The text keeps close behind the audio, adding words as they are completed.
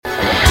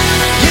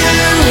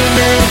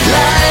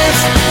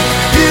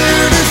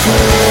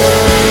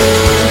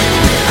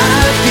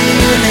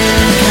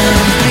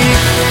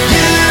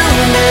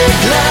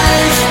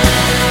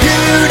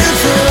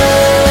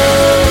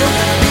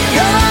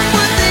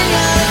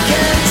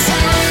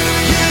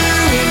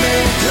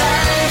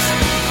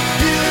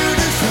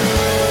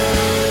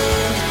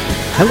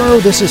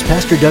Hello, this is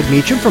Pastor Doug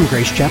Meacham from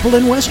Grace Chapel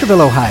in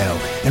Westerville, Ohio,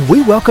 and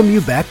we welcome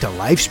you back to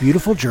Life's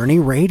Beautiful Journey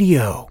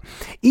Radio.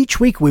 Each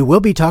week we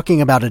will be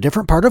talking about a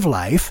different part of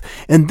life,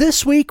 and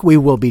this week we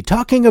will be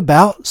talking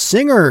about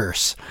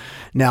singers.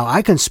 Now,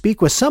 I can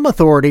speak with some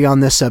authority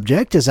on this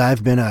subject as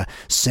I've been a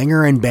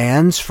singer in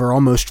bands for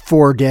almost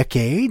 4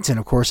 decades, and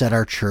of course at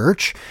our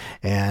church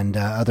and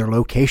other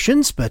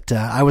locations, but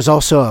I was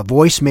also a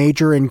voice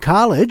major in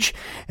college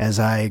as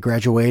I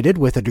graduated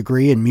with a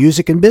degree in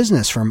music and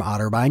business from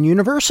Otterbein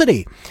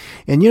University.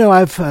 And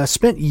I've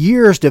spent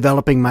years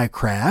developing my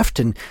craft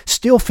and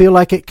still feel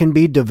like it can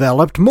be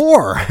developed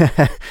more.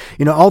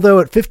 Although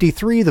at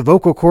 53 the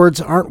vocal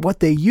cords aren't what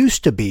they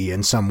used to be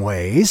in some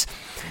ways.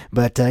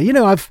 But,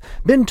 I've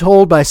been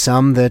told by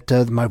some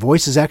that my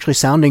voice is actually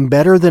sounding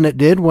better than it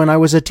did when I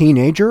was a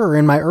teenager or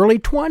in my early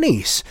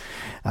 20s.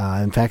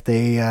 In fact,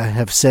 they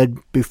have said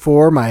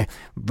before, my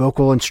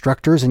vocal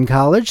instructors in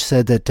college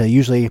said that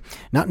usually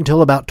not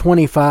until about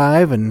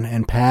 25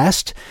 and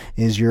past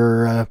is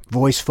your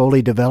voice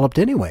fully developed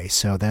anyway.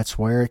 So that's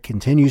where it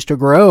continues to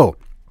grow.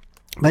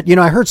 But,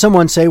 I heard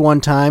someone say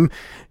one time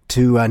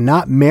to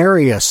not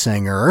marry a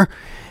singer.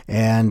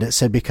 And it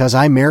said, because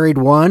I married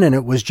one and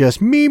it was just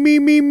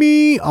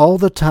me all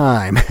the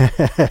time.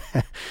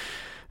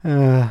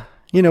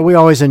 We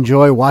always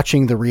enjoy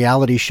watching the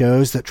reality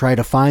shows that try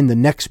to find the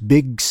next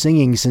big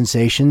singing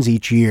sensations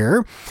each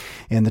year.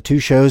 And the 2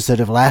 shows that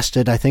have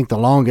lasted, I think, the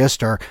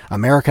longest are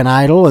American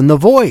Idol and The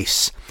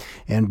Voice.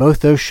 And both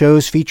those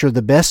shows feature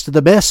the best of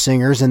the best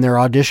singers in their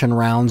audition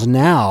rounds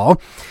now.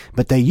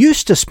 But they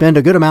used to spend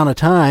a good amount of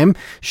time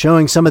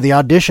showing some of the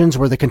auditions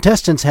where the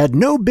contestants had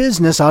no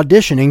business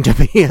auditioning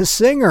to be a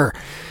singer.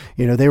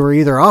 They were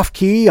either off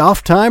key,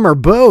 off time, or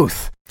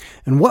both.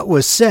 And what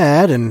was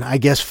sad, and I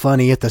guess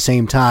funny at the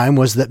same time,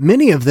 was that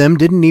many of them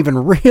didn't even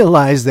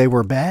realize they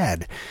were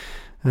bad.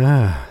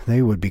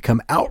 They would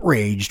become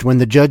outraged when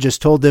the judges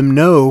told them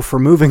no for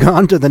moving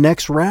on to the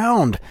next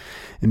round.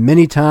 And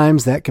many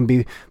times that can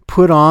be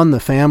put on the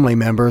family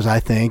members, I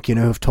think,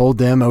 who've told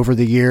them over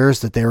the years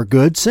that they were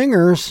good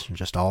singers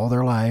just all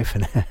their life,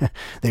 and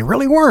they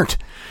really weren't.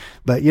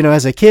 But,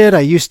 as a kid,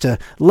 I used to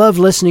love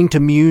listening to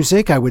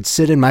music. I would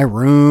sit in my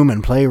room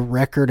and play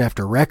record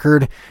after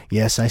record.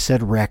 Yes, I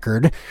said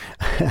record,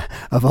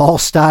 of all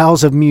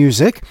styles of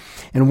music.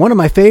 And one of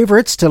my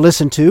favorites to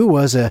listen to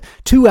was a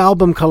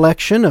 2-album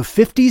collection of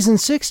 50s and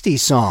 60s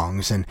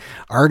songs. And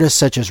artists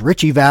such as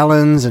Ritchie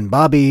Valens and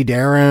Bobby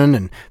Darin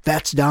and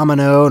Fats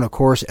Domino and, of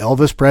course,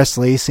 Elvis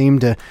Presley seemed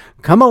to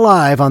come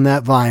alive on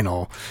that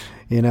vinyl.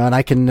 And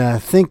I can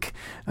think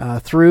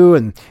through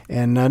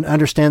and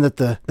understand that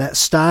that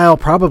style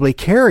probably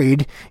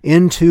carried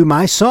into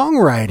my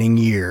songwriting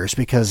years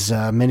because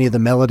many of the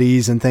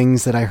melodies and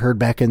things that I heard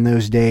back in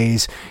those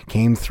days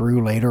came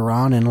through later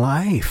on in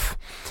life.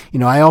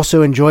 I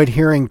also enjoyed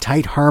hearing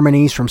tight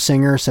harmonies from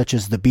singers such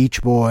as the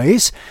Beach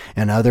Boys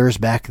and others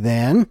back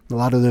then. A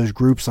lot of those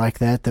groups like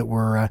that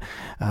were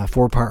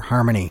 4-part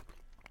harmony.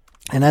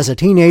 And as a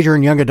teenager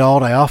and young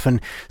adult, I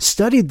often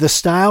studied the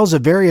styles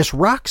of various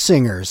rock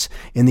singers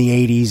in the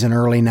 80s and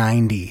early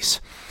 90s.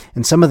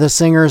 And some of the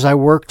singers I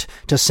worked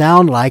to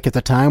sound like at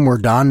the time were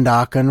Don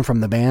Dokken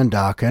from the band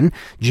Dokken,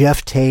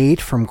 Jeff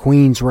Tate from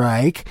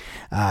Queensryche,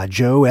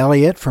 Joe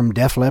Elliott from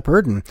Def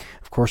Leppard, and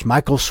of course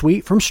Michael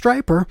Sweet from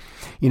Stryper.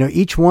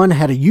 Each one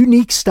had a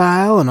unique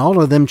style, and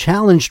all of them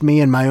challenged me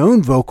in my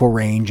own vocal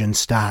range and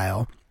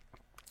style.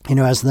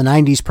 As the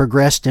 90s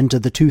progressed into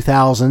the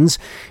 2000s,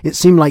 it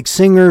seemed like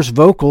singers'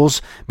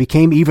 vocals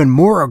became even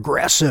more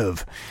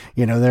aggressive.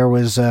 There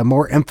was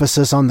more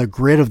emphasis on the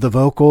grit of the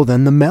vocal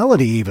than the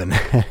melody even.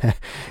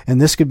 And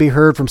this could be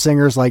heard from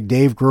singers like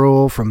Dave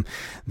Grohl from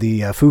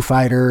the Foo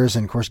Fighters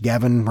and, of course,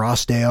 Gavin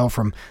Rossdale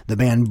from the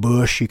band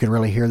Bush. You could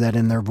really hear that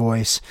in their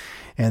voice.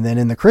 And then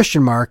in the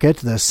Christian market,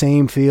 the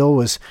same feel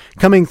was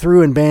coming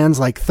through in bands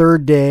like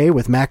Third Day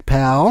with Mac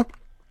Powell.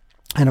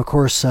 And, of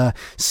course,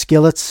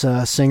 Skillet's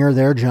singer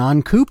there,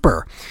 John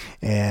Cooper.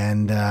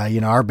 And,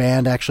 our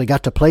band actually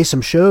got to play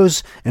some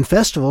shows and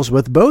festivals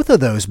with both of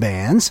those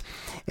bands.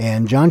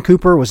 And John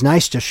Cooper was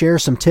nice to share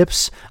some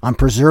tips on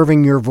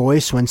preserving your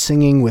voice when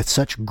singing with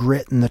such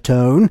grit in the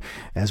tone,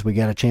 as we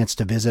got a chance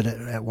to visit it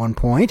at one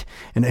point.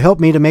 And it helped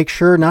me to make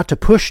sure not to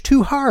push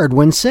too hard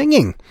when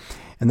singing.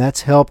 And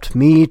that's helped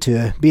me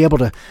to be able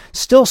to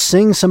still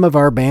sing some of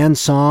our band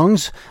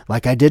songs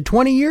like I did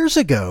 20 years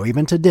ago,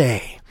 even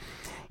today.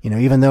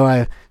 Even though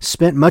I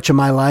spent much of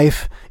my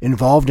life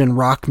involved in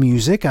rock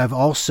music, I've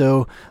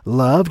also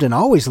loved and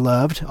always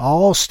loved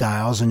all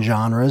styles and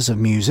genres of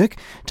music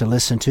to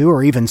listen to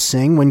or even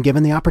sing when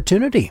given the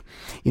opportunity.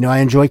 I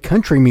enjoy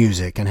country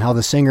music and how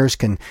the singers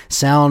can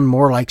sound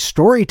more like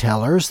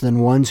storytellers than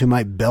ones who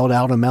might belt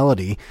out a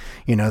melody.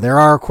 There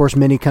are, of course,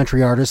 many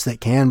country artists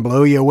that can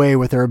blow you away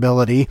with their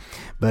ability,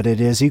 but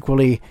it is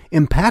equally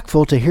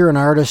impactful to hear an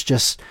artist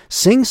just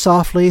sing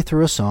softly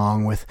through a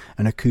song with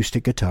an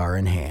acoustic guitar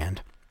in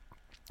hand.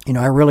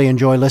 I really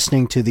enjoy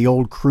listening to the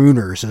old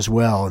crooners as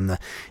well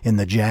in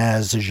the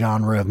jazz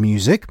genre of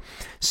music.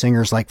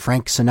 Singers like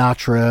Frank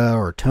Sinatra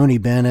or Tony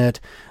Bennett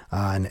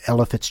and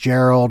Ella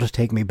Fitzgerald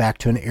take me back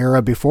to an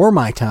era before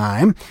my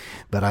time,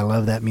 but I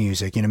love that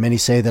music. Many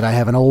say that I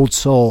have an old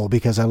soul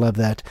because I love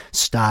that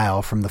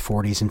style from the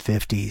 40s and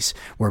 50s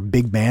where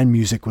big band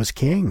music was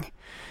king.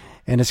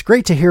 And it's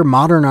great to hear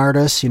modern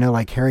artists,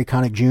 like Harry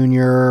Connick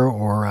Jr.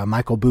 or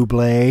Michael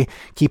Bublé,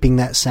 keeping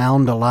that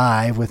sound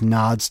alive with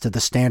nods to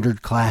the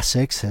standard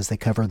classics as they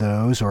cover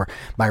those, or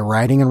by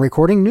writing and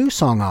recording new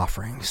song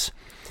offerings.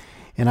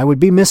 And I would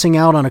be missing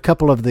out on a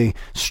couple of the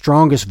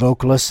strongest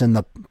vocalists in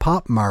the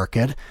pop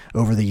market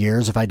over the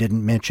years if I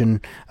didn't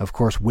mention, of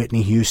course,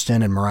 Whitney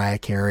Houston and Mariah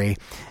Carey.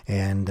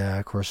 And,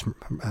 of course,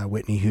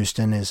 Whitney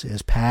Houston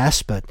is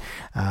past, but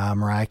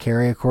Mariah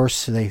Carey, of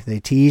course, they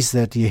tease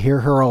that you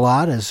hear her a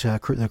lot as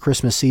the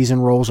Christmas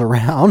season rolls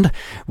around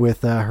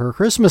with her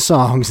Christmas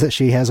songs that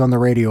she has on the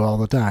radio all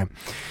the time.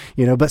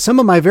 But some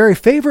of my very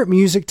favorite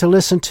music to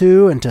listen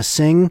to and to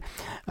sing,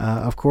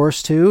 of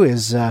course, too,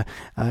 is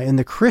in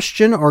the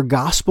Christian or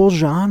gospel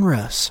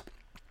genres.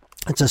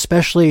 It's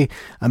especially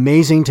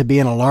amazing to be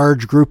in a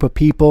large group of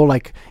people,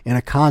 like in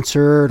a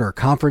concert or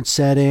conference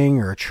setting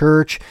or a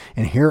church,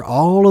 and hear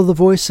all of the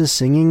voices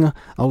singing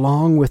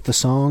along with the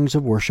songs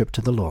of worship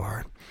to the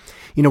Lord.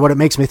 What it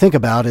makes me think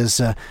about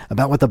is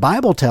about what the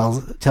Bible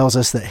tells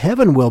us that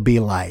heaven will be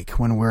like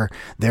when we're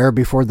there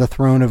before the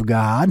throne of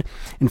God.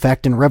 In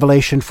fact, in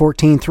Revelation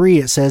 14:3,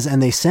 it says,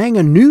 "And they sang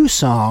a new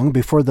song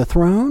before the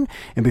throne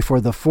and before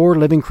the four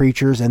living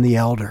creatures and the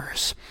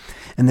elders."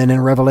 And then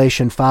in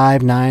Revelation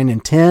 5, 9,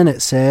 and 10,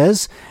 it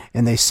says,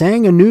 "And they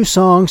sang a new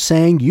song,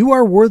 saying, 'You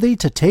are worthy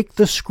to take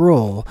the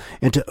scroll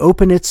and to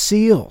open its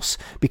seals,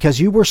 because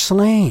you were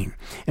slain,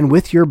 and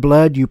with your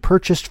blood you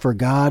purchased for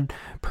God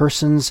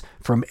persons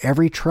from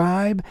every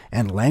tribe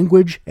and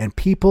language and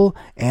people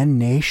and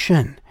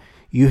nation.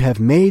 You have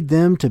made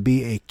them to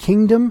be a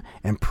kingdom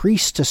and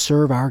priests to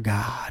serve our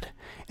God,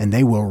 and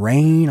they will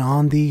reign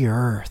on the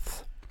earth.'"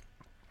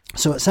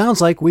 So it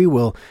sounds like we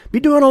will be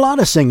doing a lot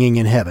of singing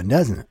in heaven,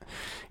 doesn't it?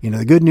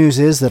 The good news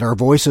is that our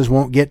voices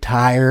won't get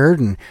tired,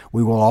 and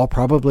we will all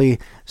probably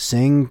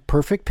sing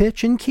perfect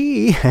pitch and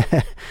key.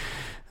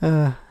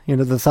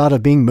 The thought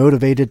of being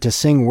motivated to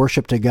sing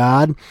worship to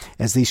God,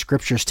 as these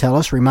scriptures tell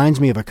us, reminds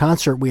me of a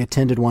concert we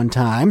attended one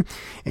time,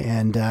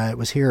 and it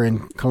was here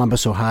in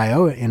Columbus,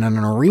 Ohio, in an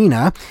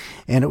arena,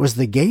 and it was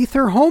the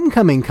Gaither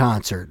Homecoming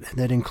Concert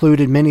that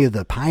included many of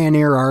the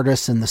pioneer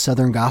artists in the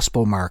Southern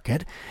gospel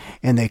market,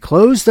 and they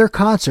closed their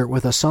concert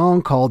with a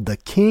song called "The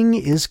King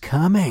is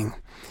Coming."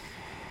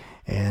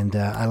 And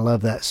I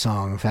love that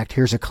song. In fact,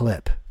 here's a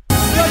clip. The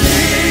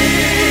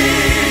King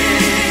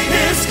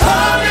is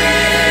coming.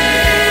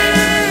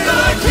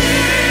 The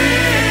King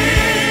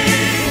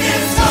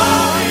is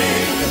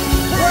coming.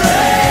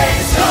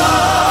 Praise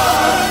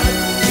God.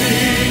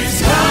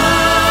 He's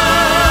coming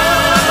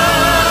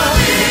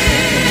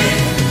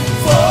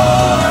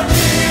for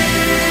me.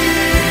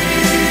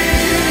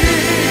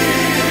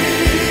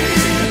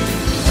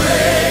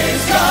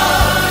 Praise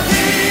God.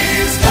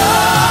 He's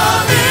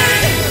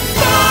coming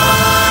for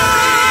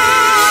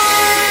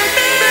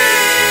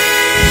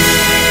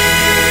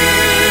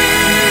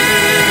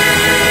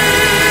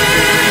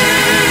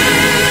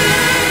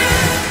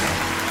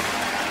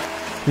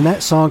And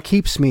that song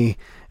keeps me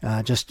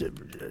just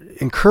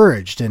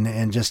encouraged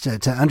and just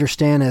to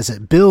understand as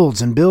it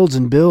builds and builds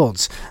and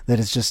builds that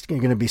it's just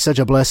going to be such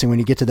a blessing when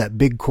you get to that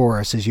big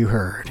chorus as you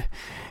heard.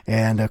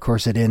 And of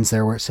course it ends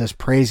there where it says,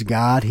 "Praise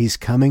God, He's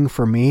coming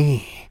for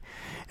me."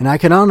 And I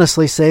can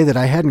honestly say that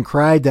I hadn't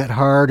cried that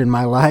hard in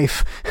my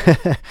life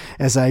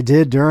as I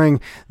did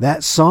during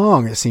that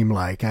song, it seemed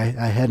like. I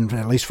hadn't,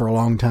 at least for a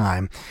long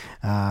time,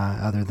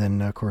 other than,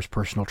 of course,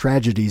 personal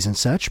tragedies and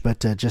such.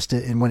 But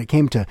and when it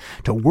came to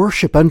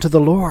worship unto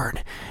the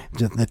Lord,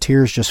 the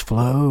tears just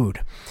flowed.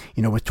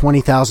 With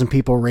 20,000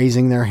 people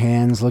raising their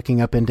hands, looking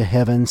up into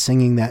heaven,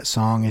 singing that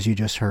song as you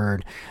just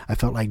heard, I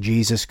felt like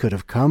Jesus could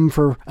have come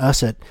for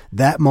us at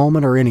that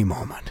moment or any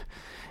moment.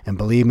 And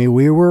believe me,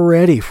 we were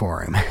ready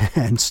for him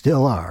and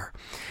still are.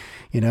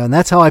 And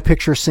that's how I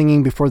picture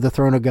singing before the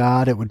throne of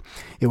God. It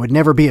would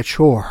never be a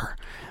chore,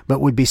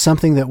 but would be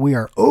something that we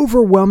are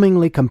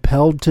overwhelmingly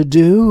compelled to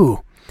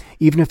do.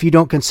 Even if you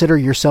don't consider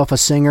yourself a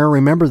singer,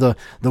 remember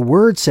the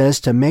word says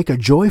to make a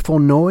joyful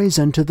noise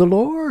unto the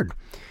Lord.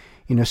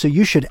 So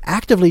you should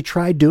actively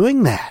try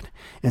doing that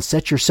and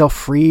set yourself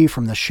free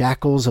from the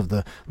shackles of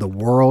the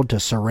world to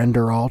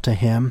surrender all to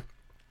Him.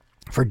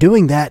 For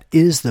doing that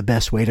is the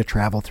best way to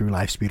travel through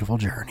life's beautiful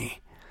journey.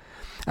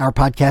 Our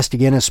podcast,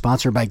 again, is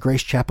sponsored by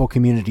Grace Chapel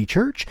Community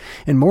Church,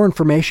 and more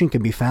information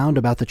can be found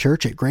about the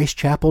church at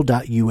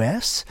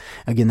gracechapel.us.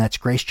 Again, that's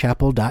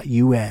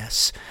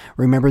gracechapel.us.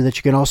 Remember that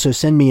you can also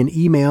send me an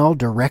email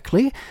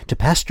directly to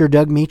Pastor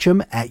Doug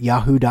Meacham at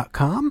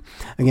yahoo.com.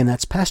 Again,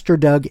 that's Pastor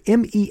Doug,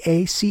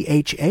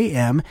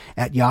 MEACHAM,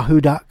 at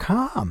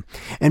yahoo.com.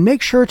 And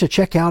make sure to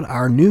check out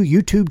our new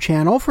YouTube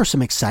channel for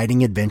some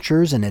exciting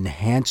adventures and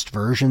enhanced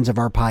versions of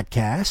our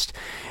podcast.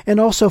 And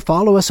also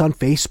follow us on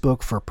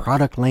Facebook for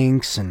product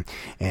links links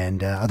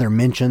and other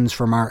mentions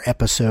from our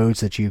episodes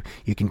that you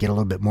can get a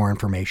little bit more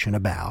information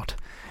about.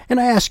 And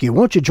I ask you,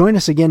 won't you join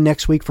us again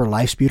next week for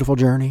Life's Beautiful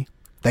Journey?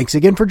 Thanks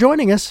again for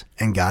joining us,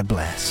 and God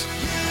bless.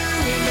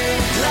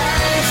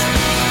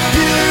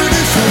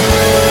 Beautiful.